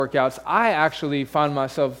workouts, I actually find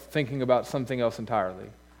myself thinking about something else entirely.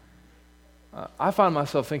 I find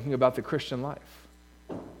myself thinking about the Christian life.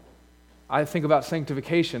 I think about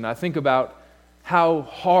sanctification. I think about how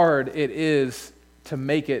hard it is to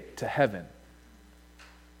make it to heaven,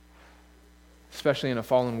 especially in a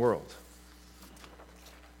fallen world.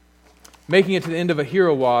 Making it to the end of a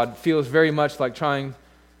hero wad feels very much like trying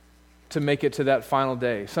to make it to that final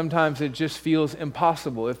day. Sometimes it just feels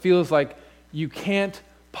impossible. It feels like you can't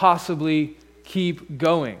possibly keep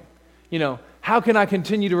going. How can I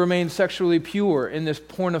continue to remain sexually pure in this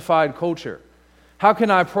pornified culture? How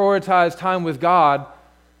can I prioritize time with God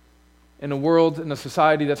in a world, in a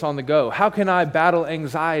society that's on the go? How can I battle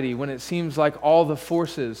anxiety when it seems like all the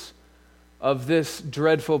forces of this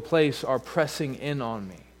dreadful place are pressing in on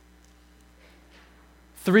me?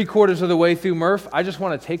 3/4 of the way through Murph, I just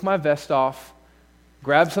want to take my vest off,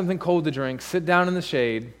 grab something cold to drink, sit down in the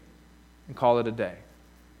shade, and call it a day.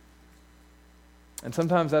 And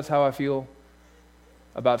sometimes that's how I feel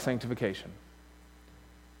about sanctification.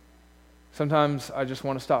 Sometimes I just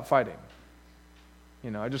want to stop fighting.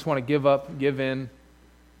 I just want to give up, give in,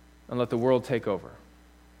 and let the world take over.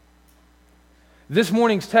 This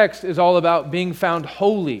morning's text is all about being found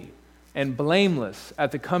holy and blameless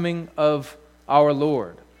at the coming of our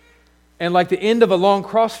Lord. And like the end of a long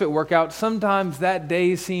CrossFit workout, sometimes that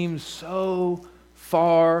day seems so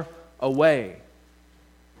far away.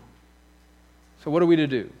 So what are we to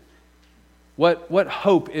do? What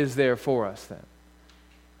hope is there for us then?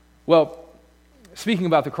 Well, speaking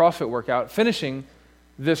about the CrossFit workout, finishing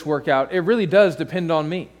this workout, it really does depend on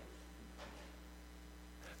me.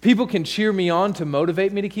 People can cheer me on to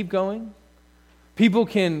motivate me to keep going. People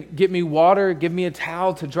can get me water, give me a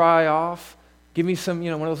towel to dry off, give me some,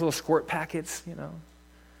 one of those little squirt packets,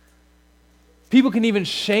 People can even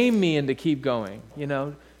shame me into keep going,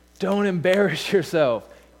 Don't embarrass yourself.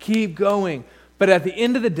 Keep going. But at the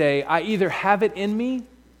end of the day, I either have it in me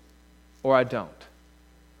or I don't.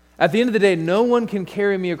 At the end of the day, no one can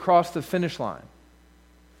carry me across the finish line.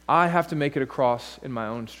 I have to make it across in my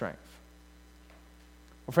own strength.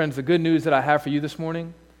 Well, friends, the good news that I have for you this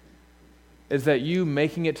morning is that you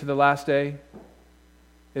making it to the last day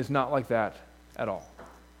is not like that at all.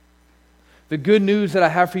 The good news that I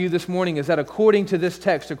have for you this morning is that according to this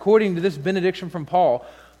text, according to this benediction from Paul,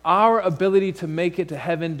 our ability to make it to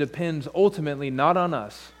heaven depends ultimately not on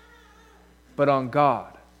us, but on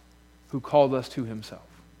God who called us to himself.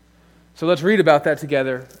 So let's read about that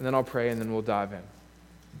together, and then I'll pray, and then we'll dive in.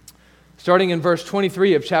 Starting in verse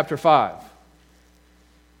 23 of chapter 5.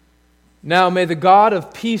 Now may the God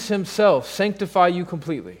of peace himself sanctify you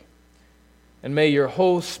completely, and may your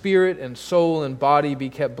whole spirit and soul and body be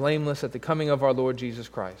kept blameless at the coming of our Lord Jesus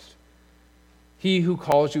Christ. He who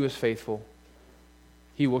calls you is faithful.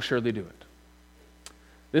 He will surely do it.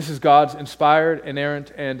 This is God's inspired,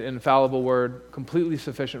 inerrant, and infallible word, completely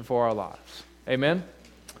sufficient for our lives. Amen?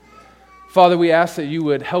 Father, we ask that you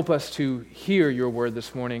would help us to hear your word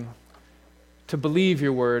this morning, to believe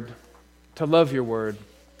your word, to love your word,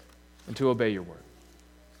 and to obey your word.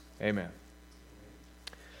 Amen.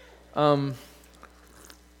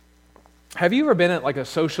 Have you ever been at like a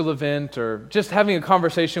social event or just having a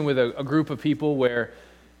conversation with a group of people where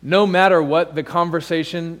no matter what, the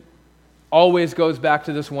conversation always goes back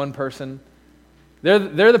to this one person?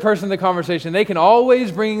 They're the person in the conversation. They can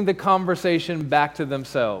always bring the conversation back to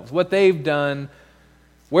themselves, what they've done,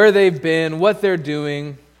 where they've been, what they're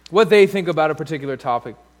doing, what they think about a particular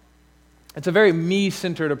topic. It's a very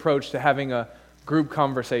me-centered approach to having a group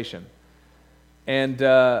conversation. And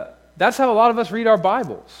that's how a lot of us read our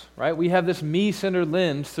Bibles, right? We have this me-centered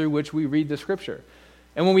lens through which we read the Scripture.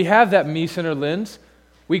 And when we have that me-centered lens,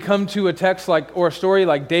 we come to a text or a story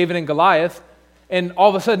like David and Goliath, and all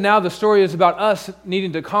of a sudden now the story is about us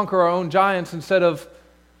needing to conquer our own giants instead of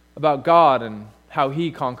about God and how he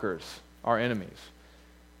conquers our enemies.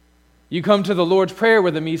 You come to the Lord's Prayer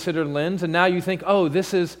with a me-centered lens, and now you think, oh,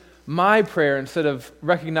 this is my prayer, instead of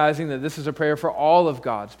recognizing that this is a prayer for all of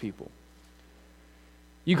God's people.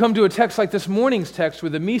 You come to a text like this morning's text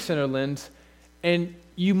with a me-centered lens, and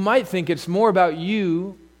you might think it's more about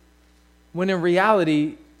you, when in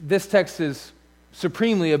reality, this text is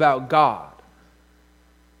supremely about God.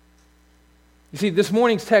 You see, this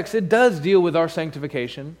morning's text, it does deal with our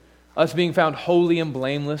sanctification, us being found holy and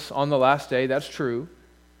blameless on the last day, that's true.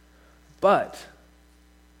 But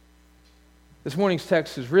this morning's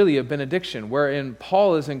text is really a benediction, wherein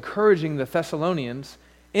Paul is encouraging the Thessalonians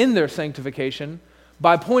in their sanctification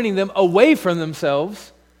by pointing them away from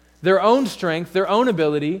themselves, their own strength, their own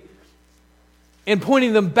ability, and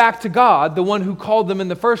pointing them back to God, the one who called them in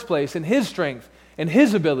the first place, and his strength, and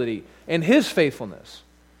his ability, and his faithfulness.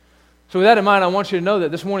 So with that in mind, I want you to know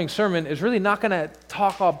that this morning's sermon is really not going to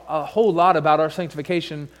talk a whole lot about our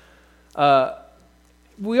sanctification.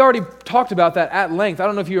 We already talked about that at length. I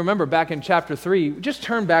don't know if you remember back in chapter 3. Just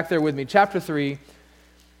turn back there with me. Chapter 3,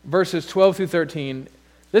 verses 12 through 13.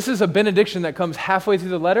 This is a benediction that comes halfway through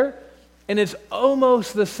the letter, and it's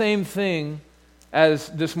almost the same thing as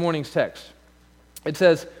this morning's text. It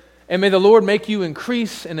says, "And may the Lord make you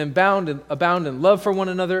increase and abound in love for one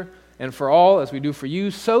another, and for all, as we do for you,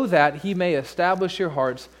 so that he may establish your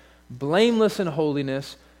hearts blameless in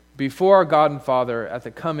holiness before our God and Father at the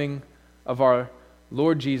coming of our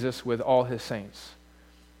Lord Jesus with all his saints."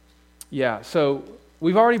 Yeah, so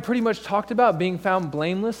we've already pretty much talked about being found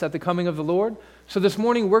blameless at the coming of the Lord. So this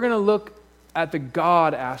morning we're going to look at the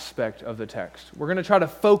God aspect of the text. We're going to try to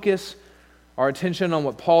focus our attention on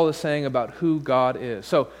what Paul is saying about who God is.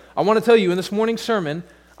 So I want to tell you, in this morning's sermon,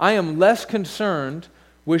 I am less concerned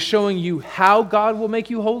with showing you how God will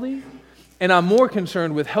make you holy, and I'm more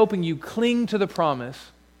concerned with helping you cling to the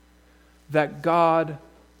promise that God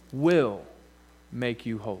will make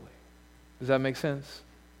you holy. Does that make sense?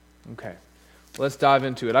 Okay, let's dive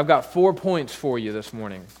into it. I've got 4 points for you this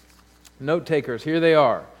morning. Note takers, here they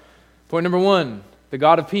are. Point number 1, the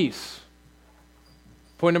God of peace.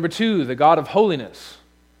 Point number 2, the God of holiness.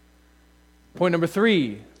 Point number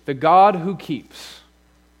 3, the God who keeps.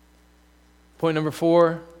 Point number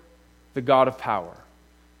 4, the God of power.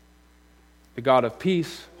 The God of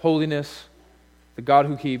peace, holiness, the God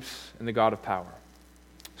who keeps, and the God of power.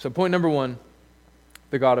 So point number 1,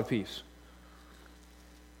 the God of peace.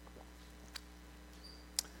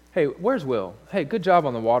 Hey, where's Will? Hey, good job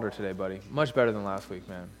on the water today, buddy. Much better than last week,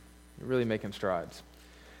 man. You're really making strides.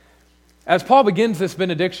 As Paul begins this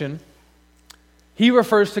benediction, he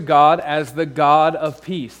refers to God as the God of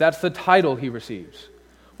peace. That's the title he receives.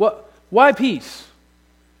 Why peace?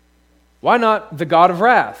 Why not the God of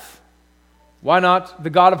wrath? Why not the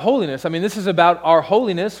God of holiness? I mean, this is about our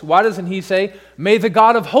holiness. Why doesn't he say, may the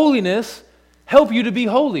God of holiness help you to be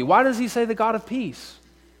holy? Why does he say the God of peace?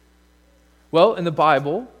 Well, in the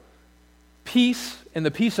Bible, peace and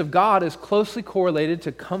the peace of God is closely correlated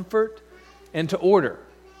to comfort and to order.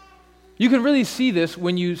 You can really see this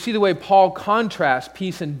when you see the way Paul contrasts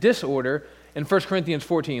peace and disorder in 1 Corinthians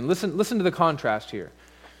 14. Listen to the contrast here.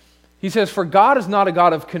 He says, "For God is not a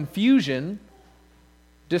God of confusion,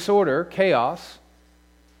 disorder, chaos,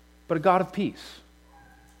 but a God of peace."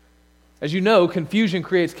 As you know, confusion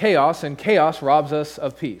creates chaos, and chaos robs us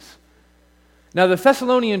of peace. Now, the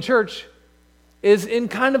Thessalonian church is in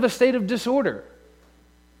kind of a state of disorder.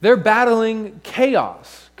 They're battling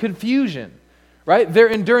chaos, confusion, right? They're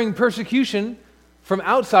enduring persecution from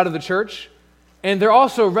outside of the church, and they're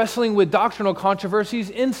also wrestling with doctrinal controversies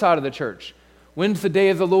inside of the church. When's the day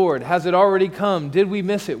of the Lord? Has it already come? Did we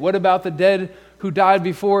miss it? What about the dead who died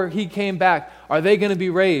before he came back? Are they going to be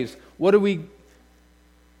raised? They're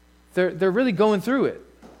really going through it.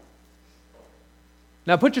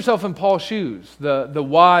 Now put yourself in Paul's shoes, the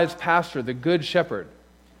wise pastor, the good shepherd.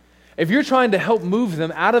 If you're trying to help move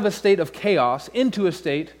them out of a state of chaos into a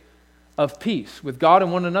state of peace with God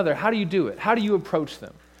and one another, how do you do it? How do you approach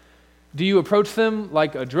them? Do you approach them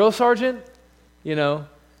like a drill sergeant?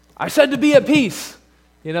 I said to be at peace.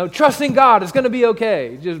 Trusting God, it's going to be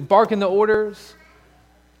okay. Just barking the orders.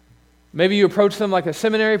 Maybe you approach them like a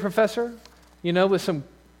seminary professor, with some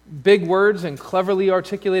big words and cleverly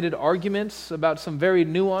articulated arguments about some very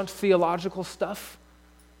nuanced theological stuff.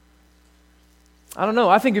 I don't know.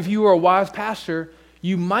 I think if you were a wise pastor,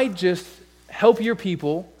 you might just help your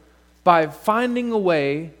people by finding a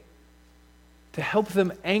way to help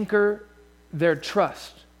them anchor their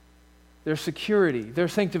trust, their security, their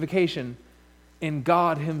sanctification in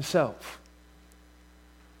God himself.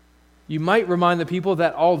 You might remind the people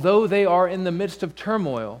that although they are in the midst of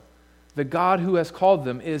turmoil, the God who has called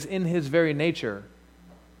them is in his very nature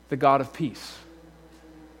the God of peace.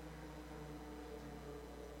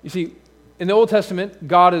 You see, in the Old Testament,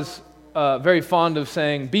 God is very fond of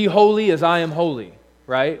saying, "Be holy as I am holy,"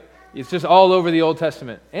 right? It's just all over the Old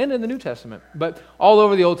Testament and in the New Testament, but all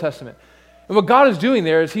over the Old Testament. And what God is doing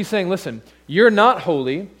there is he's saying, listen, you're not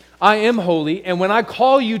holy, I am holy, and when I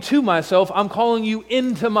call you to myself, I'm calling you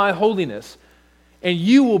into my holiness, and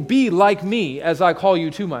you will be like me as I call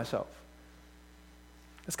you to myself.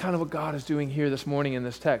 That's kind of what God is doing here this morning in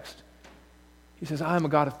this text. He says, I am a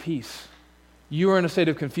God of peace. You are in a state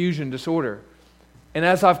of confusion, disorder, and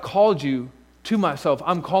as I've called you to myself,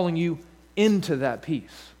 I'm calling you into that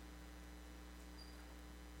peace.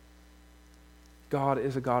 God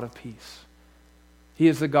is a God of peace. He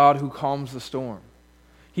is the God who calms the storm.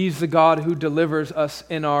 He's the God who delivers us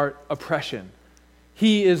in our oppression.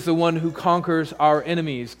 He is the one who conquers our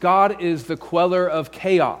enemies. God is the queller of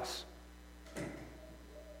chaos. Let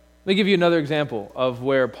me give you another example of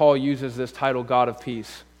where Paul uses this title, God of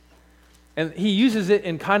Peace. And he uses it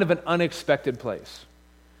in kind of an unexpected place.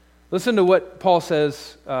 Listen to what Paul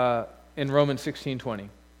says in Romans 16:20.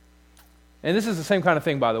 And this is the same kind of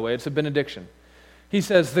thing, by the way. It's a benediction. He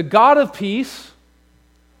says, "The God of peace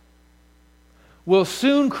will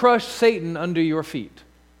soon crush Satan under your feet."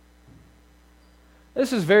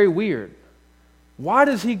 This is very weird. Why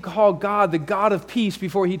does he call God the God of peace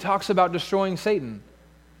before he talks about destroying Satan?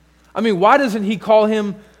 I mean, why doesn't he call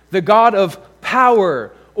him the God of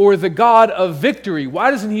power or the God of victory? Why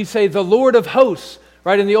doesn't he say the Lord of hosts?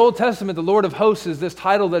 Right, in the Old Testament, the Lord of hosts is this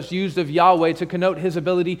title that's used of Yahweh to connote his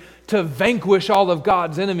ability to vanquish all of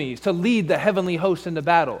God's enemies, to lead the heavenly host into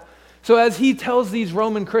battle. So as he tells these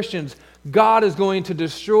Roman Christians, God is going to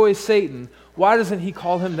destroy Satan, why doesn't he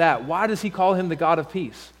call him that? Why does he call him the God of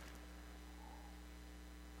peace?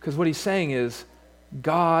 Because what he's saying is,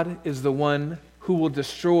 God is the one who will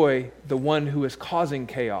destroy the one who is causing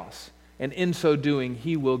chaos, and in so doing,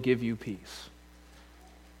 he will give you peace.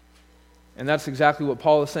 And that's exactly what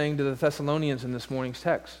Paul is saying to the Thessalonians in this morning's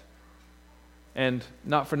text. And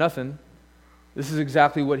not for nothing, this is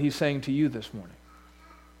exactly what he's saying to you this morning.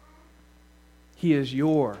 He is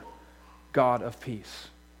your God of peace.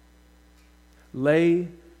 Lay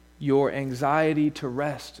your anxiety to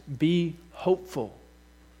rest. Be hopeful.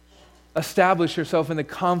 Establish yourself in the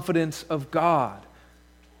confidence of God,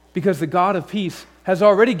 because the God of peace has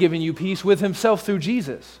already given you peace with himself through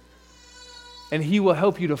Jesus. And he will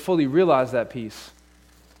help you to fully realize that peace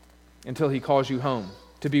until he calls you home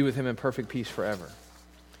to be with him in perfect peace forever.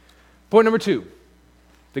 Point number 2,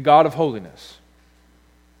 the God of holiness.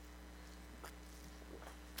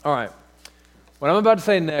 All right, what I'm about to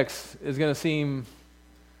say next is going to seem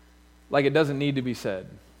like it doesn't need to be said,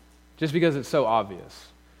 just because it's so obvious.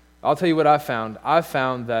 I'll tell you what I've found. I've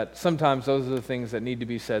found that sometimes those are the things that need to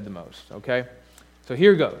be said the most, okay? So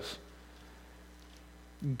here goes.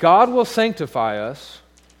 God will sanctify us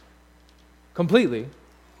completely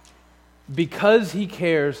because he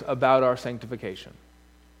cares about our sanctification.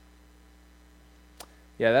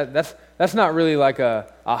 Yeah, that's not really like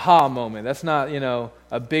a aha moment. That's not,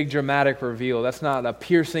 a big dramatic reveal. That's not a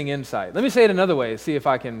piercing insight. Let me say it another way, see if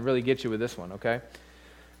I can really get you with this one, okay?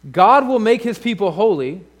 God will make his people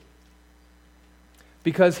holy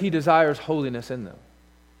because he desires holiness in them.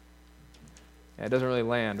 It doesn't really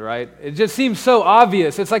land, right? It just seems so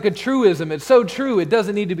obvious. It's like a truism. It's so true, it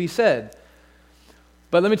doesn't need to be said.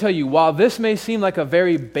 But let me tell you, while this may seem like a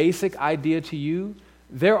very basic idea to you,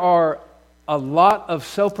 there are a lot of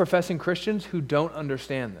self-professing Christians who don't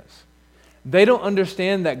understand this. They don't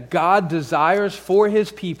understand that God desires for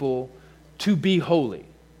his people to be holy.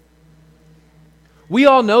 We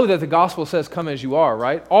all know that the gospel says, "Come as you are,"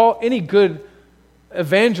 right? Any good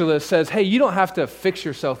evangelist says, hey, you don't have to fix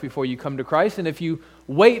yourself before you come to Christ, and if you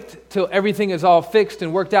wait till everything is all fixed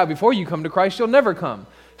and worked out before you come to Christ, you'll never come.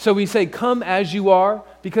 So we say, come as you are,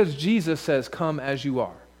 because Jesus says, come as you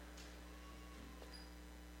are.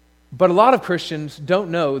 But a lot of Christians don't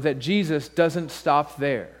know that Jesus doesn't stop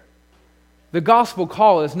there. The gospel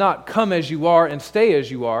call is not come as you are and stay as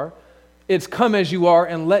you are. It's come as you are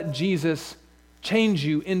and let Jesus change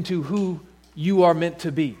you into who you are meant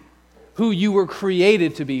to be, who you were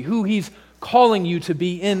created to be, who he's calling you to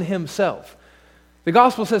be in himself. The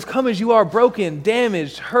gospel says, come as you are, broken,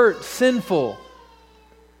 damaged, hurt, sinful.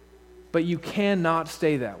 But you cannot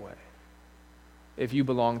stay that way if you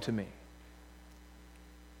belong to me.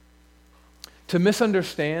 To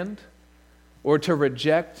misunderstand or to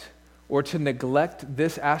reject or to neglect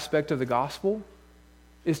this aspect of the gospel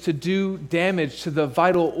is to do damage to the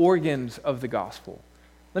vital organs of the gospel.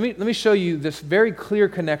 Let me show you this very clear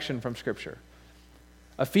connection from Scripture.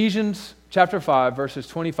 Ephesians chapter 5, verses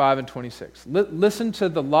 25 and 26. Listen to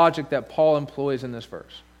the logic that Paul employs in this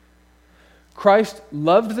verse. Christ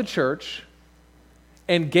loved the church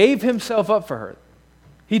and gave himself up for her.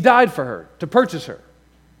 He died for her, to purchase her.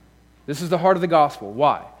 This is the heart of the gospel.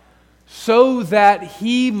 Why? So that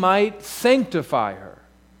he might sanctify her.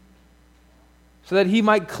 So that he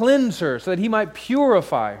might cleanse her. So that he might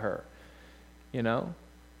purify her.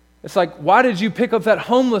 It's like, why did you pick up that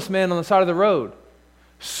homeless man on the side of the road?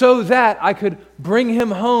 So that I could bring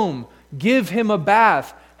him home, give him a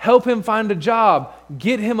bath, help him find a job,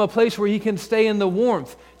 get him a place where he can stay in the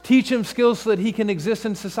warmth, teach him skills so that he can exist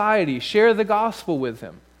in society, share the gospel with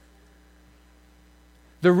him.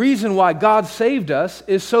 The reason why God saved us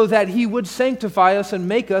is so that he would sanctify us and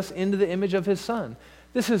make us into the image of his Son.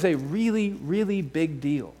 This is a really, really big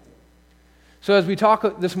deal. So as we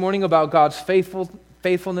talk this morning about God's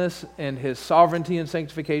faithfulness and his sovereignty and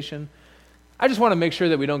sanctification, I just want to make sure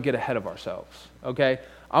that we don't get ahead of ourselves, okay?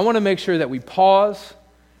 I want to make sure that we pause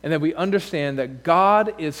and that we understand that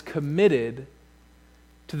God is committed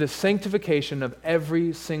to the sanctification of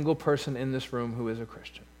every single person in this room who is a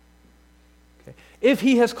Christian. Okay? If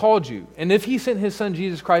he has called you, and if he sent his son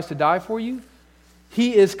Jesus Christ to die for you,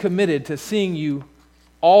 he is committed to seeing you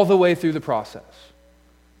all the way through the process.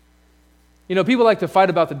 You know, people like to fight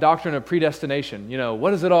about the doctrine of predestination. You know,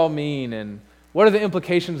 what does it all mean, and what are the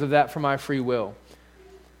implications of that for my free will?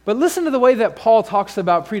 But listen to the way that Paul talks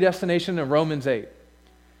about predestination in Romans 8.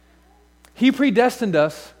 He predestined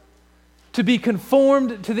us to be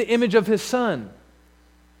conformed to the image of his Son.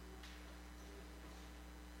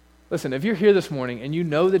 Listen, if you're here this morning and you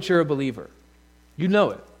know that you're a believer, you know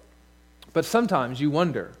it, but sometimes you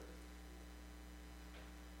wonder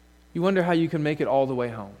how you can make it all the way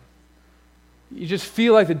home. You just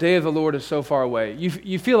feel like the day of the Lord is so far away.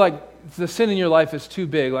 You feel like the sin in your life is too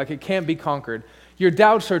big, like it can't be conquered. Your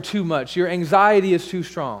doubts are too much. Your anxiety is too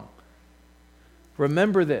strong.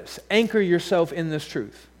 Remember this. Anchor yourself in this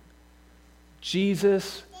truth.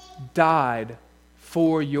 Jesus died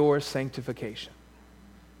for your sanctification.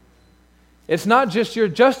 It's not just your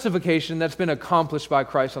justification that's been accomplished by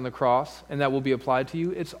Christ on the cross and that will be applied to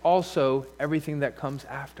you. It's also everything that comes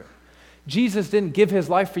after. Jesus didn't give his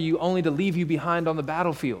life for you only to leave you behind on the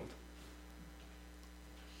battlefield.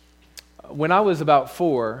 When I was about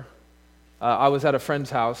 4, I was at a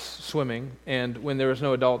friend's house swimming, and when there was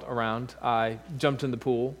no adult around, I jumped in the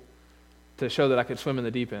pool to show that I could swim in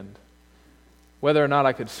the deep end, whether or not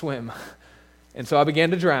I could swim. And so I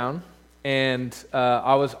began to drown, and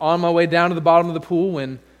I was on my way down to the bottom of the pool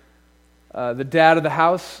when the dad of the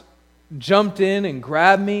house jumped in and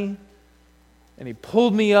grabbed me, and he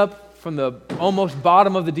pulled me up from the almost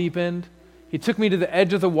bottom of the deep end. He took me to the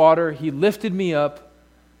edge of the water. He lifted me up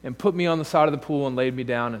and put me on the side of the pool and laid me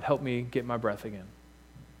down and helped me get my breath again.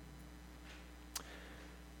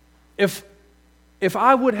 If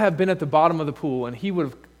I would have been at the bottom of the pool and he would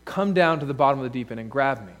have come down to the bottom of the deep end and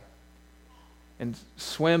grabbed me and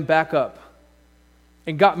swam back up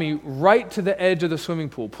and got me right to the edge of the swimming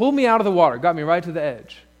pool, pulled me out of the water, got me right to the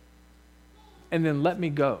edge, and then let me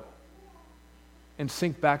go and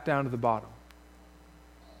sink back down to the bottom,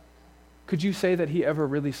 could you say that he ever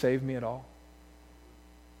really saved me at all?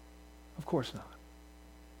 Of course not.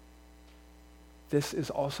 This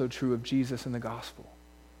is also true of Jesus in the gospel.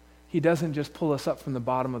 He doesn't just pull us up from the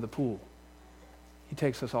bottom of the pool. He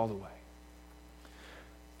takes us all the way.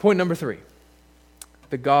 Point number 3,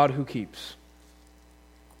 the God who keeps.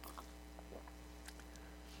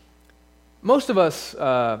 Most of us,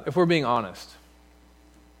 if we're being honest,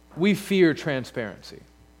 we fear transparency,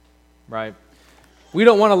 right? We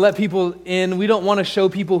don't want to let people in. We don't want to show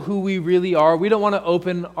people who we really are. We don't want to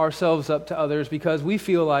open ourselves up to others because we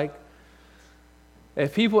feel like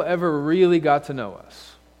if people ever really got to know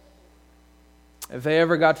us, if they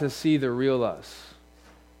ever got to see the real us,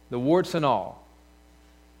 the warts and all,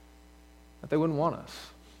 that they wouldn't want us.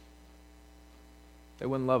 They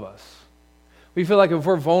wouldn't love us. We feel like if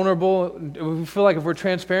we're vulnerable, we feel like if we're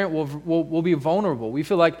transparent, we'll be vulnerable. We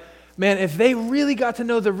feel like, man, if they really got to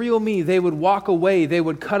know the real me, they would walk away, they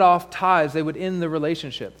would cut off ties, they would end the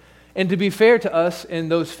relationship. And to be fair to us in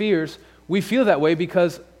those fears, we feel that way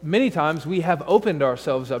because many times we have opened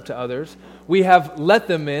ourselves up to others. We have let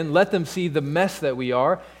them in, let them see the mess that we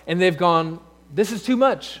are, and they've gone, this is too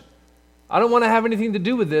much. I don't want to have anything to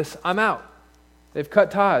do with this. I'm out. They've cut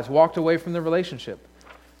ties, walked away from the relationship.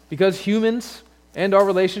 Because humans and our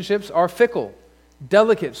relationships are fickle,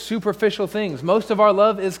 delicate, superficial things. Most of our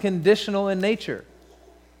love is conditional in nature.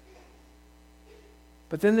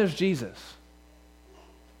 But then there's Jesus.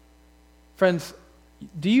 Friends,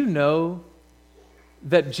 do you know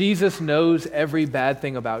that Jesus knows every bad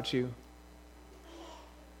thing about you?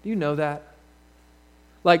 Do you know that?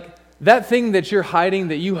 Like that thing that you're hiding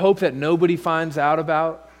that you hope that nobody finds out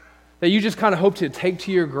about, that you just kind of hope to take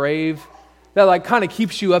to your grave, that like kind of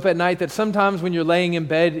keeps you up at night, that sometimes when you're laying in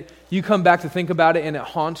bed, you come back to think about it and it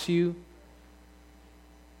haunts you.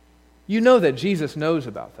 You know that Jesus knows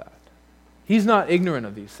about that. He's not ignorant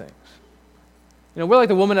of these things. You know, we're like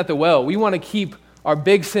the woman at the well. We want to keep our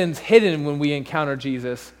big sins hidden when we encounter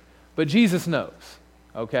Jesus, but Jesus knows,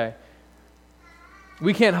 okay?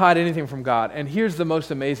 We can't hide anything from God. And here's the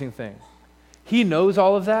most amazing thing. He knows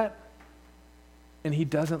all of that, and he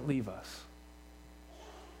doesn't leave us.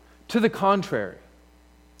 To the contrary,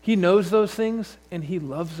 he knows those things and he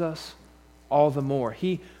loves us all the more.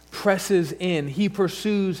 He presses in. He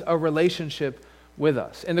pursues a relationship with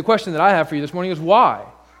us. And the question that I have for you this morning is why?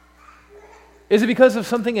 Is it because of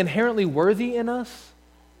something inherently worthy in us?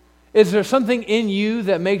 Is there something in you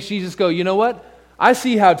that makes Jesus go, you know what? I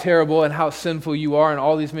see how terrible and how sinful you are in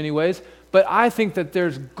all these many ways, but I think that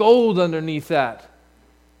there's gold underneath that.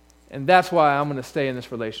 And that's why I'm going to stay in this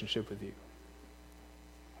relationship with you.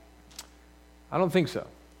 I don't think so.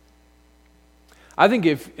 I think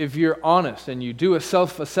if you're honest and you do a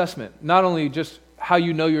self-assessment, not only just how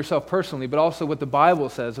you know yourself personally, but also what the Bible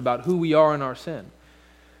says about who we are in our sin,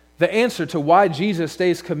 the answer to why Jesus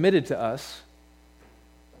stays committed to us,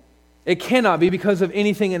 it cannot be because of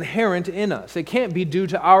anything inherent in us. It can't be due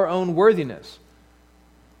to our own worthiness.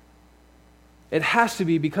 It has to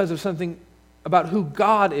be because of something about who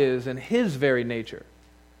God is and His very nature.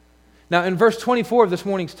 Now, in verse 24 of this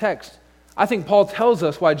morning's text, I think Paul tells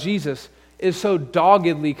us why Jesus is so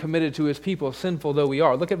doggedly committed to His people, sinful though we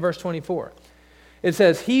are. Look at verse 24. It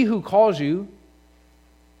says, "He who calls you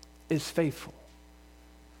is faithful."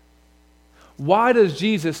 Why does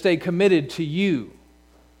Jesus stay committed to you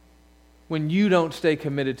when you don't stay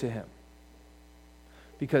committed to Him?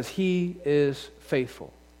 Because He is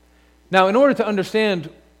faithful. Now, in order to understand,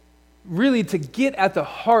 really to get at the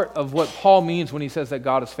heart of what Paul means when he says that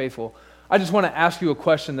God is faithful, I just want to ask you a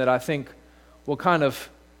question that I think will kind of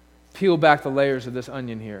peel back the layers of this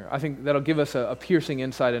onion here. I think that'll give us a piercing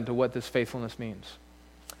insight into what this faithfulness means.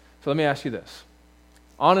 So let me ask you this.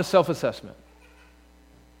 Honest self-assessment.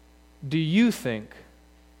 Do you think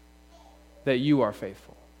that you are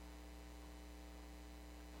faithful?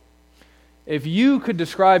 If you could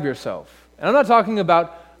describe yourself, and I'm not talking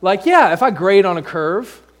about, like, yeah, if I grade on a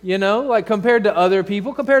curve, you know, like compared to other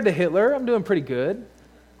people, compared to Hitler, I'm doing pretty good,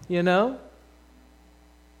 you know?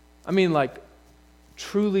 I mean, like,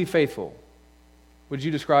 truly faithful. Would you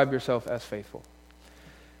describe yourself as faithful?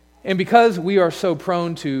 And because we are so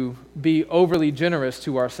prone to be overly generous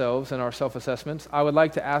to ourselves in our self-assessments, I would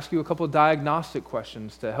like to ask you a couple of diagnostic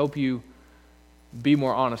questions to help you be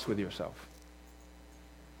more honest with yourself.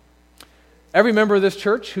 Every member of this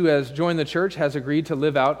church who has joined the church has agreed to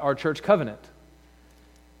live out our church covenant.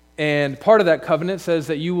 And part of that covenant says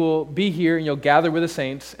that you will be here and you'll gather with the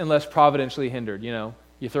saints unless providentially hindered. You know,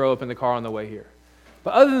 you throw up in the car on the way here.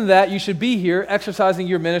 But other than that, you should be here exercising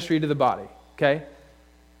your ministry to the body, okay?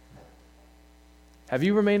 Have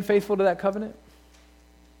you remained faithful to that covenant?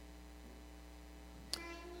 Are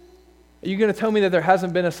you going to tell me that there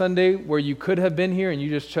hasn't been a Sunday where you could have been here and you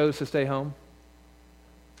just chose to stay home?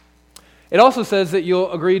 It also says that you'll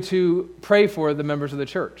agree to pray for the members of the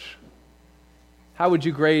church. How would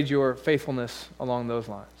you grade your faithfulness along those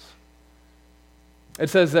lines? It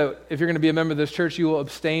says that if you're going to be a member of this church, you will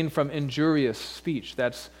abstain from injurious speech.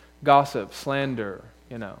 That's gossip, slander,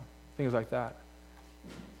 you know, things like that.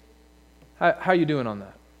 How are you doing on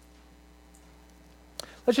that?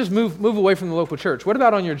 Let's just move away from the local church. What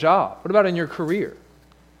about on your job? What about in your career?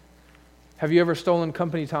 Have you ever stolen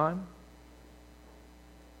company time?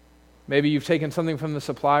 Maybe you've taken something from the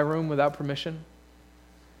supply room without permission.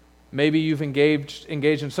 Maybe you've engaged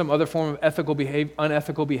in some other form of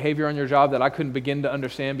unethical behavior on your job that I couldn't begin to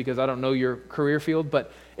understand because I don't know your career field.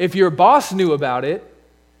 But if your boss knew about it,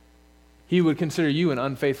 he would consider you an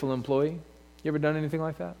unfaithful employee. You ever done anything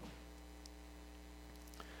like that?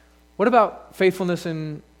 What about faithfulness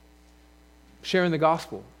in sharing the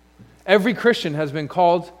gospel? Every Christian has been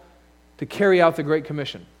called to carry out the Great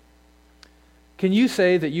Commission. Can you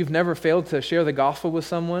say that you've never failed to share the gospel with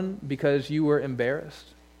someone because you were embarrassed?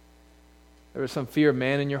 There was some fear of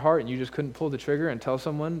man in your heart and you just couldn't pull the trigger and tell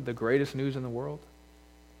someone the greatest news in the world?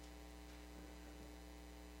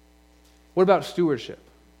 What about stewardship?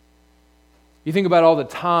 You think about all the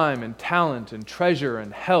time and talent and treasure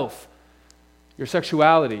and health, your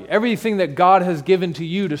sexuality, everything that God has given to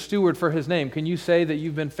you to steward for His name. Can you say that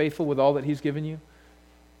you've been faithful with all that He's given you?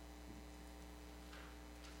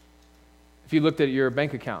 If you looked at your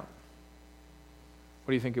bank account,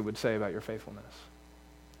 what do you think it would say about your faithfulness?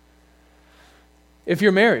 If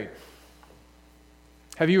you're married,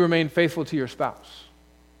 have you remained faithful to your spouse?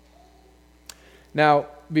 Now,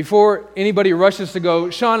 before anybody rushes to go,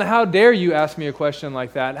 Sean, how dare you ask me a question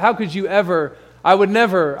like that? How could you ever? I would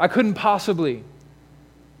never. I couldn't possibly.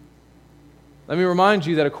 Let me remind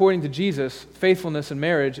you that according to Jesus, faithfulness in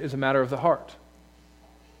marriage is a matter of the heart.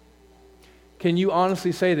 Can you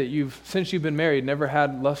honestly say that since you've been married, never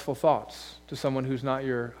had lustful thoughts to someone who's not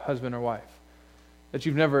your husband or wife? That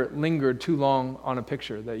you've never lingered too long on a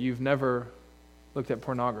picture? That you've never looked at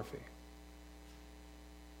pornography?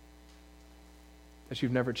 That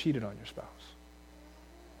you've never cheated on your spouse?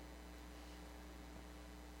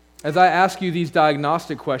 As I ask you these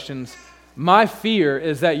diagnostic questions, my fear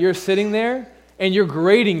is that you're sitting there and you're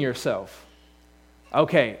grading yourself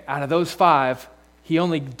okay, out of those 5, he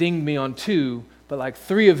only dinged me on 2, but like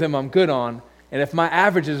 3 of them I'm good on. And if my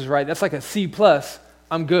average is right, that's like a C+,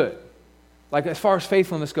 I'm good. Like as far as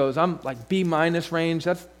faithfulness goes, I'm like B- range.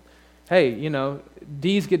 That's, hey,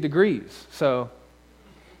 D's get degrees, so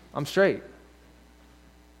I'm straight.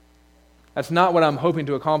 That's not what I'm hoping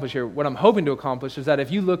to accomplish here. What I'm hoping to accomplish is that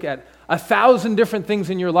if you look at 1,000 different things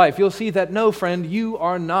in your life, you'll see that no, friend, you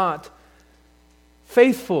are not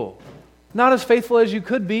faithful. Not as faithful as you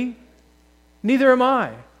could be. Neither am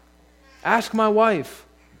I. Ask my wife.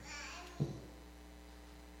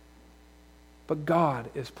 But God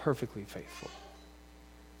is perfectly faithful.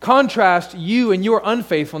 Contrast you and your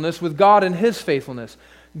unfaithfulness with God and His faithfulness.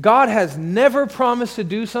 God has never promised to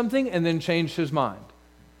do something and then changed His mind.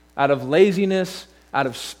 Out of laziness, out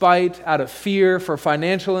of spite, out of fear for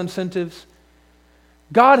financial incentives.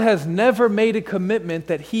 God has never made a commitment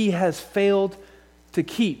that He has failed to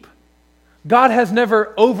keep. God has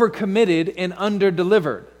never overcommitted and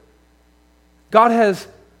underdelivered. God has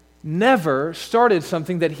never started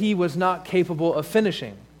something that He was not capable of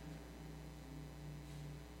finishing.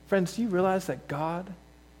 Friends, do you realize that God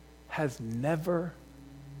has never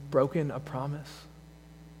broken a promise?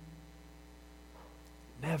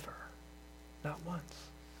 Never. Not once.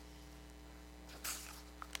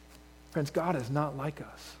 Friends, God is not like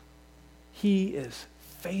us. He is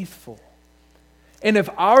faithful. And if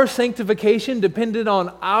our sanctification depended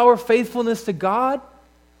on our faithfulness to God,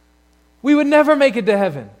 we would never make it to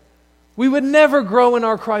heaven. We would never grow in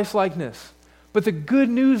our Christ-likeness. But the good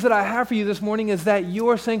news that I have for you this morning is that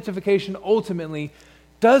your sanctification ultimately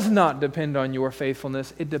does not depend on your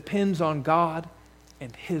faithfulness. It depends on God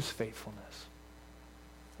and His faithfulness.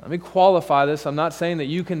 Let me qualify this. I'm not saying that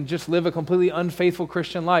you can just live a completely unfaithful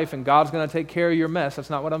Christian life and God's going to take care of your mess. That's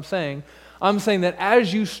not what I'm saying. I'm saying that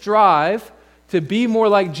as you strive to be more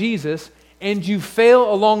like Jesus and you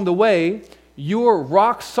fail along the way, your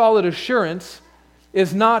rock-solid assurance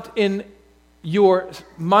is not in your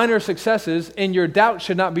minor successes, and your doubt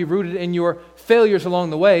should not be rooted in your failures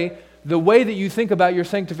along the way. The way that you think about your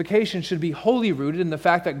sanctification should be wholly rooted in the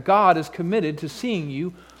fact that God is committed to seeing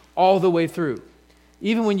you all the way through.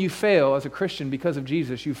 Even when you fail as a Christian because of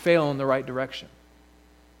Jesus, you fail in the right direction.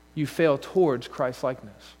 You fail towards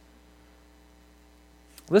Christ-likeness.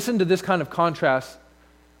 Listen to this kind of contrast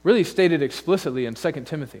really stated explicitly in 2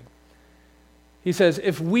 Timothy. He says,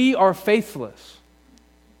 if we are faithless,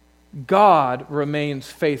 God remains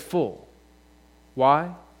faithful.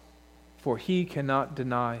 Why? For He cannot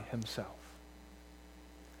deny Himself.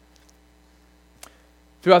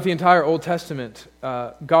 Throughout the entire Old Testament,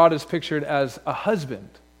 God is pictured as a husband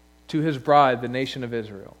to His bride, the nation of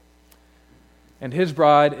Israel. And His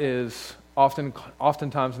bride is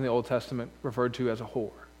oftentimes in the Old Testament referred to as a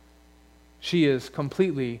whore. She is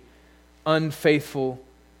completely unfaithful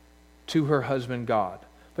to her husband, God.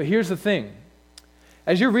 But here's the thing.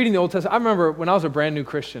 As you're reading the Old Testament, I remember when I was a brand new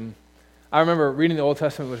Christian, I remember reading the Old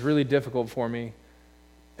Testament was really difficult for me,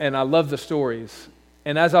 and I loved the stories.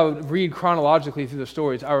 And as I would read chronologically through the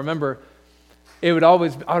stories, I remember I would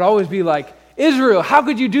always be like, Israel, how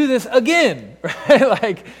could you do this again? Right?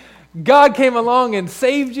 Like, God came along and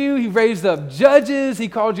saved you. He raised up judges. He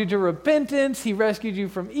called you to repentance. He rescued you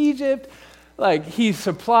from Egypt. Like, He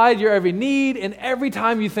supplied your every need. And every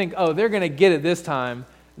time you think, oh, they're going to get it this time,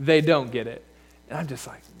 they don't get it. And I'm just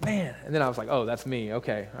like, man. And then I was like, oh, that's me.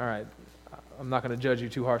 Okay, all right. I'm not going to judge you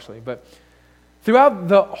too harshly. But throughout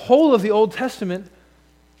the whole of the Old Testament,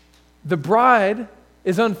 the bride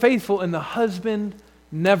is unfaithful and the husband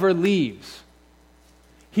never leaves.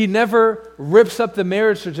 He never rips up the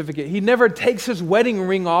marriage certificate. He never takes his wedding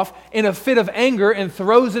ring off in a fit of anger and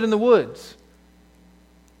throws it in the woods.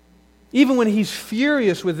 Even when he's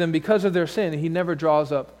furious with them because of their sin, he never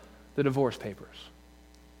draws up the divorce papers.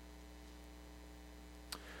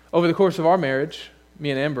 Over the course of our marriage,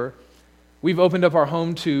 me and Amber, we've opened up our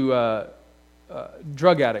home to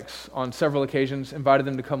drug addicts on several occasions, invited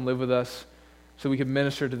them to come live with us so we could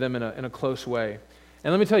minister to them in a close way.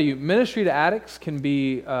 And let me tell you, ministry to addicts can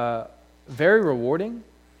be very rewarding,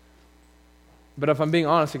 but if I'm being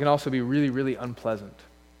honest, it can also be really, really unpleasant.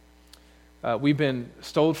 We've been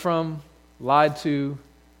stole from, lied to,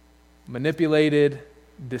 manipulated,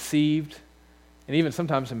 deceived, and even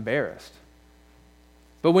sometimes embarrassed.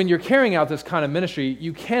 But when you're carrying out this kind of ministry,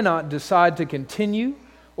 you cannot decide to continue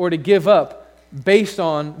or to give up based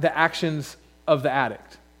on the actions of the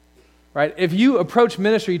addict, right? If you approach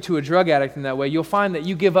ministry to a drug addict in that way, you'll find that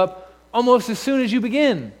you give up almost as soon as you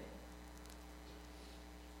begin.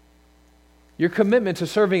 Your commitment to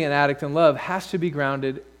serving an addict in love has to be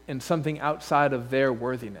grounded in something outside of their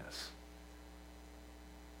worthiness.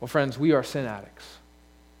 Well, friends, we are sin addicts.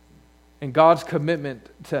 And God's commitment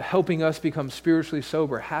to helping us become spiritually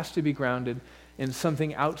sober has to be grounded in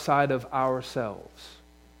something outside of ourselves.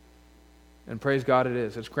 And praise God it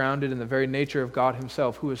is. It's grounded in the very nature of God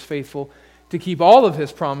himself, who is faithful to keep all of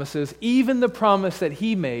his promises, even the promise that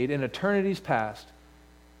he made in eternity's past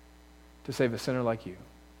to save a sinner like you.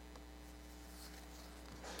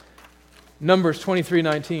 Numbers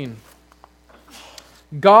 23:19.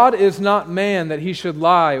 God is not man that he should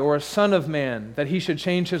lie, or a son of man that he should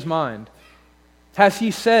change his mind. Has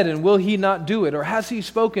he said, and will he not do it? Or has he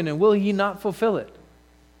spoken, and will he not fulfill it?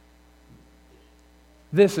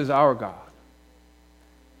 This is our God.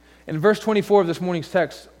 In verse 24 of this morning's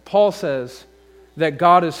text, Paul says that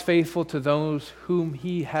God is faithful to those whom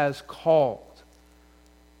he has called.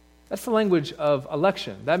 That's the language of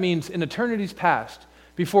election. That means in eternity's past,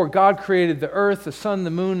 before God created the earth, the sun,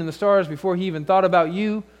 the moon, and the stars, before he even thought about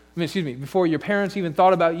you, before your parents even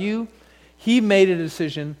thought about you, he made a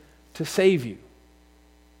decision to save you.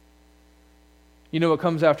 You know what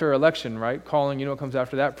comes after election, right? Calling, you know what comes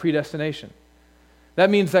after that? Predestination. That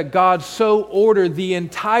means that God so ordered the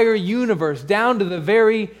entire universe down to the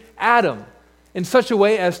very atom in such a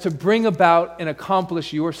way as to bring about and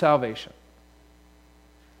accomplish your salvation.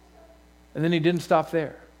 And then he didn't stop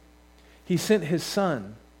there. He sent his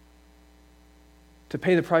son to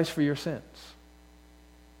pay the price for your sins,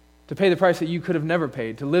 to pay the price that you could have never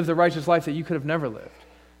paid, to live the righteous life that you could have never lived,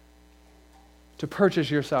 to purchase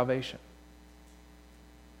your salvation.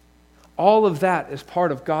 All of that is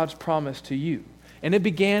part of God's promise to you. And it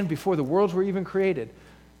began before the worlds were even created.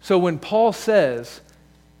 So when Paul says,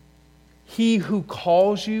 he who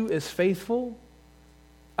calls you is faithful,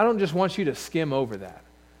 I don't just want you to skim over that.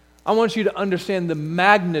 I want you to understand the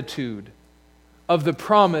magnitude of the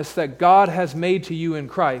promise that God has made to you in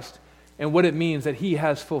Christ and what it means that he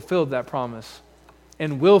has fulfilled that promise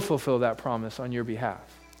and will fulfill that promise on your behalf.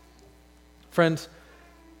 Friends,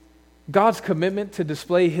 God's commitment to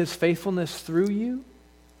display his faithfulness through you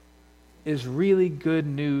is really good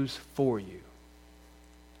news for you.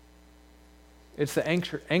 It's the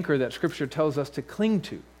anchor that Scripture tells us to cling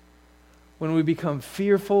to when we become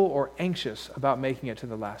fearful or anxious about making it to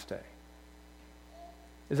the last day.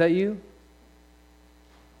 Is that you?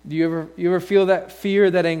 Do you ever feel that fear,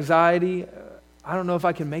 that anxiety? I don't know if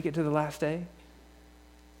I can make it to the last day.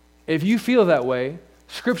 If you feel that way,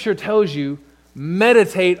 Scripture tells you,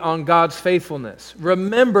 meditate on God's faithfulness.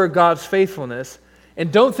 Remember God's faithfulness,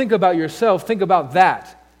 and don't think about yourself, think about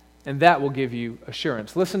that, and that will give you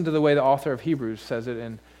assurance. Listen to the way the author of Hebrews says it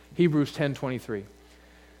in Hebrews 10:23.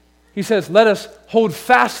 He says, let us hold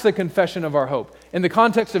fast the confession of our hope. In the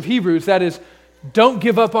context of Hebrews, that is, don't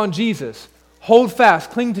give up on Jesus. Hold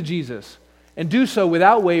fast, cling to Jesus, and do so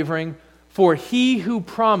without wavering, for he who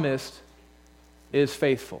promised is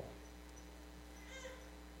faithful.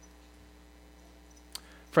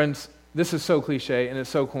 Friends, this is so cliche and it's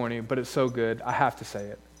so corny, but it's so good. I have to say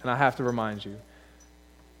it, and I have to remind you.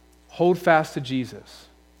 Hold fast to Jesus,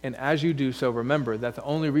 and as you do so, remember that the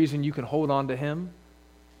only reason you can hold on to him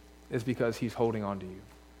is because he's holding on to you.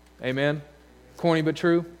 Amen? Corny but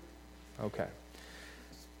true? Okay.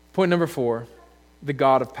 Point number 4, the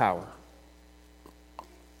God of power.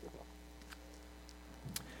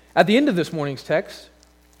 At the end of this morning's text,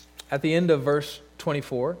 at the end of verse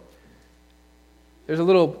 24, there's a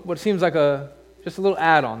little, what seems like just a little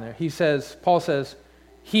add on there. Paul says,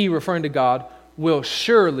 he, referring to God, will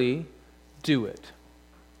surely do it.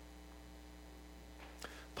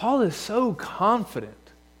 Paul is so confident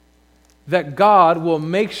that God will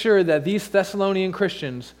make sure that these Thessalonian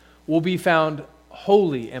Christians will be found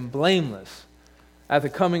holy and blameless at the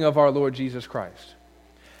coming of our Lord Jesus Christ.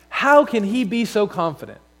 How can he be so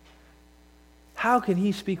confident? How can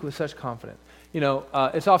he speak with such confidence?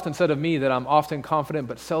 It's often said of me that I'm often confident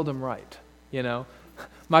but seldom right.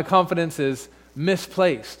 My confidence is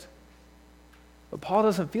misplaced. But Paul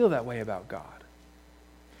doesn't feel that way about God.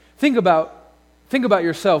 Think about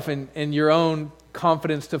yourself and your own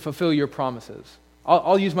confidence to fulfill your promises.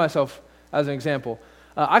 I'll use myself as an example.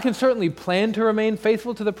 I can certainly plan to remain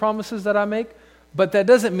faithful to the promises that I make, but that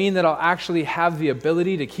doesn't mean that I'll actually have the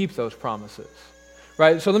ability to keep those promises.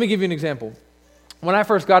 Right? So let me give you an example. When I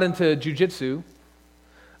first got into jiu-jitsu,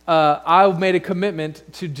 I made a commitment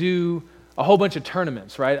to do a whole bunch of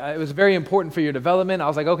tournaments, right? It was very important for your development. I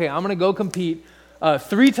was like, okay, I'm going to go compete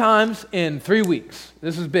 3 times in 3 weeks.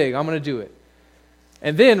 This is big. I'm going to do it.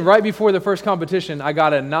 And then right before the first competition, I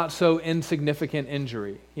got a not so insignificant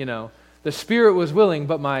injury. The spirit was willing,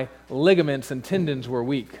 but my ligaments and tendons were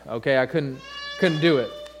weak. Okay, I couldn't do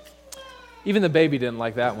it. Even the baby didn't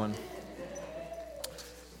like that one.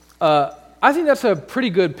 I think that's a pretty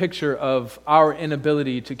good picture of our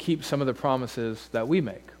inability to keep some of the promises that we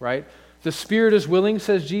make, right? The spirit is willing,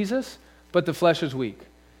 says Jesus, but the flesh is weak.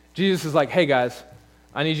 Jesus is like, hey guys,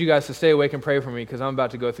 I need you guys to stay awake and pray for me because I'm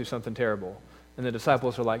about to go through something terrible. And the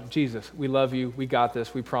disciples are like, Jesus, we love you, we got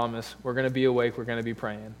this, we promise, we're going to be awake, we're going to be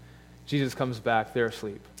praying. Jesus comes back, they're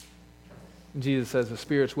asleep. And Jesus says, the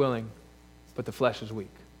spirit's willing, but the flesh is weak.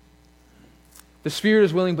 The spirit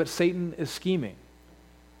is willing, but Satan is scheming.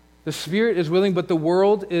 The spirit is willing, but the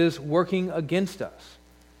world is working against us.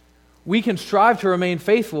 We can strive to remain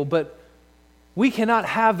faithful, but we cannot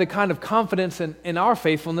have the kind of confidence in our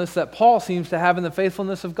faithfulness that Paul seems to have in the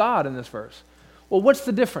faithfulness of God in this verse. Well, what's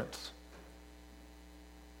the difference?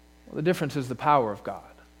 Well, the difference is the power of God.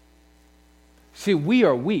 See, we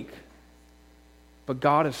are weak, but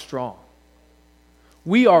God is strong.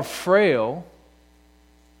 We are frail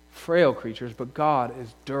creatures, but God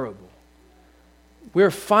is durable.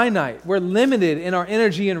 We're finite. We're limited in our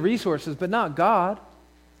energy and resources, but not God.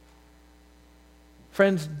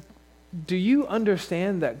 Friends, do you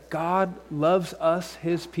understand that God loves us,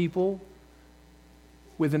 his people,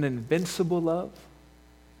 with an invincible love?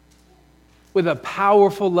 With a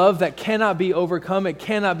powerful love that cannot be overcome, it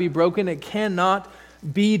cannot be broken, it cannot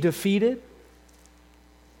be defeated?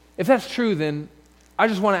 If that's true, then I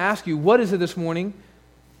just want to ask you, what is it this morning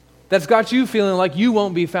that's got you feeling like you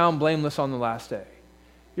won't be found blameless on the last day?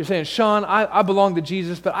 You're saying, Sean, I belong to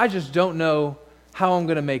Jesus, but I just don't know how I'm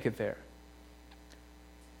going to make it there.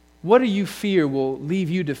 What do you fear will leave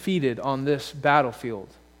you defeated on this battlefield?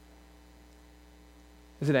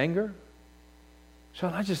 Is it anger?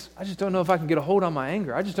 Sean, I just don't know if I can get a hold on my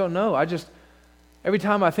anger. I just don't know. Every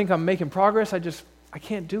time I think I'm making progress, I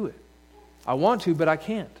can't do it. I want to, but I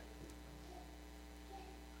can't.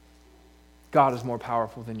 God is more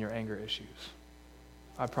powerful than your anger issues.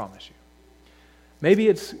 I promise you. Maybe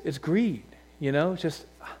it's greed,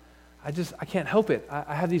 I can't help it.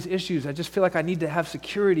 I have these issues. I just feel like I need to have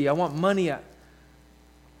security. I want money.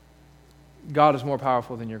 God is more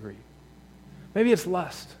powerful than your greed. Maybe it's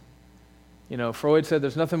lust. Freud said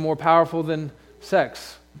there's nothing more powerful than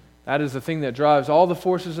sex. That is the thing that drives all the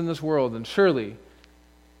forces in this world, and surely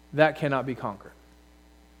that cannot be conquered.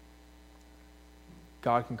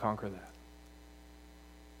 God can conquer that.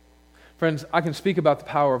 Friends, I can speak about the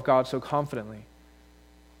power of God so confidently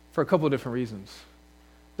for a couple of different reasons.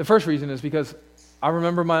 The first reason is because I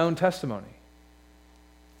remember my own testimony.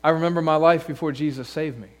 I remember my life before Jesus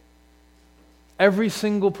saved me. Every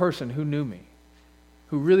single person who knew me,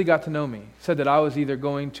 who really got to know me, said that I was either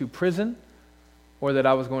going to prison or that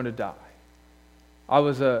I was going to die. I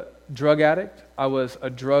was a drug addict, I was a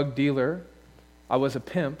drug dealer, I was a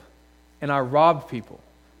pimp, and I robbed people.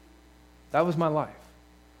 That was my life.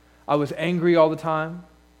 I was angry all the time.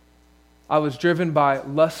 I was driven by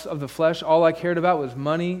lusts of the flesh. All I cared about was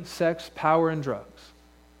money, sex, power, and drugs.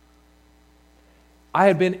 I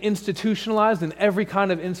had been institutionalized in every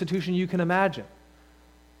kind of institution you can imagine.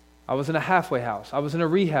 I was in a halfway house. I was in a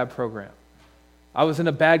rehab program. I was in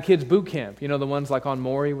a bad kids boot camp. The ones like on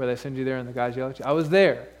Maury where they send you there and the guys yell at you. I was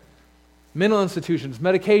there. Mental institutions,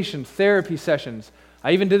 medications, therapy sessions.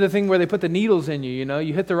 I even did the thing where they put the needles in you,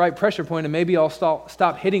 You hit the right pressure point and maybe I'll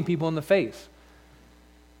stop hitting people in the face.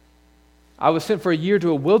 I was sent for a year to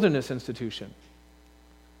a wilderness institution.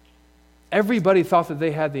 Everybody thought that they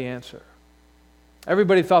had the answer.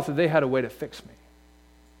 Everybody thought that they had a way to fix me.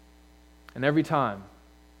 And every time,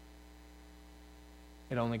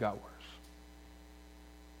 it only got worse.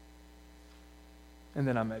 And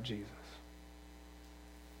then I met Jesus.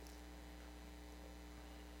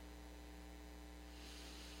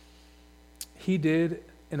 He did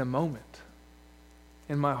in a moment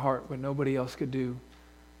in my heart what nobody else could do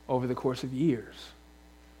over the course of years.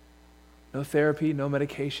 No therapy, no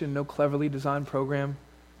medication, no cleverly designed program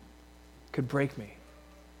could break me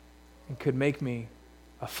and could make me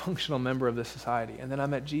a functional member of this society. And then I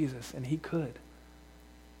met Jesus, and he could.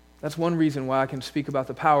 That's one reason why I can speak about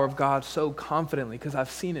the power of God so confidently, because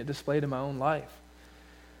I've seen it displayed in my own life.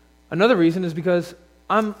 Another reason is because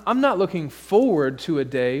I'm not looking forward to a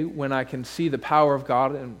day when I can see the power of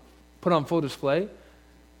God and put on full display.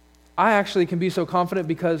 I actually can be so confident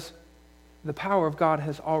because the power of God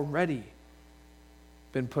has already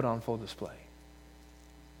been put on full display.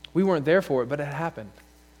 We weren't there for it, but it happened.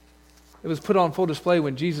 It was put on full display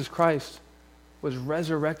when Jesus Christ was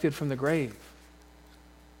resurrected from the grave,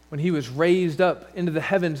 when he was raised up into the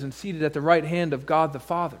heavens and seated at the right hand of God the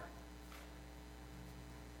Father.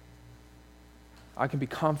 I can be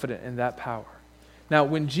confident in that power. Now,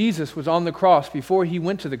 when Jesus was on the cross, before he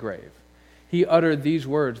went to the grave, he uttered these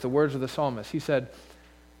words, the words of the psalmist. He said,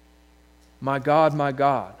 my God,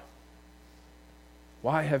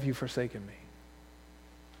 Why have you forsaken me?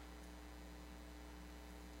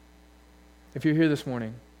 If you're here this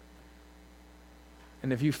morning,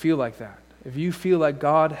 and if you feel like that, if you feel like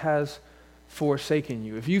God has forsaken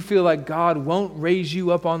you, if you feel like God won't raise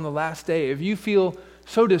you up on the last day, if you feel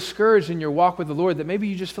so discouraged in your walk with the Lord that maybe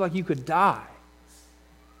you just feel like you could die,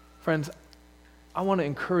 friends, I want to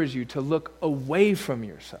encourage you to look away from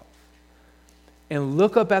yourself and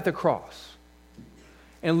look up at the cross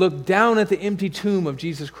and look down at the empty tomb of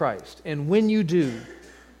Jesus Christ. And when you do,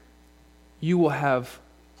 you will have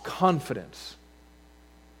confidence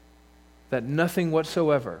that nothing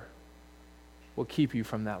whatsoever will keep you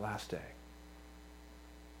from that last day.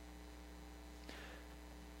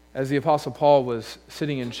 As the Apostle Paul was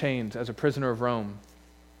sitting in chains as a prisoner of Rome,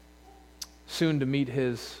 soon to meet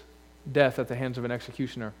his death at the hands of an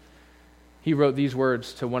executioner, he wrote these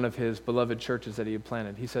words to one of his beloved churches that he had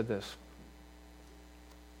planted. He said this,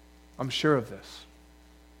 "I'm sure of this,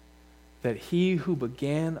 that he who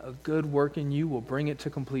began a good work in you will bring it to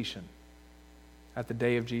completion at the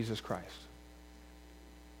day of Jesus Christ."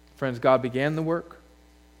 Friends, God began the work.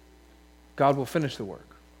 God will finish the work.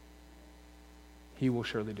 He will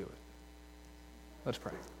surely do it. Let's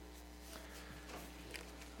pray.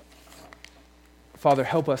 Father,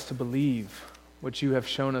 help us to believe what you have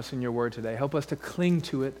shown us in your word today. Help us to cling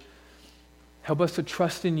to it. Help us to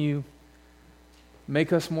trust in you.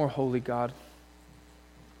 Make us more holy, God,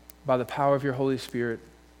 by the power of your Holy Spirit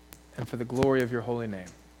and for the glory of your holy name.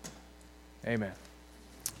 Amen.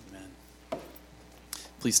 Amen.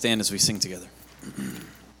 Please stand as we sing together.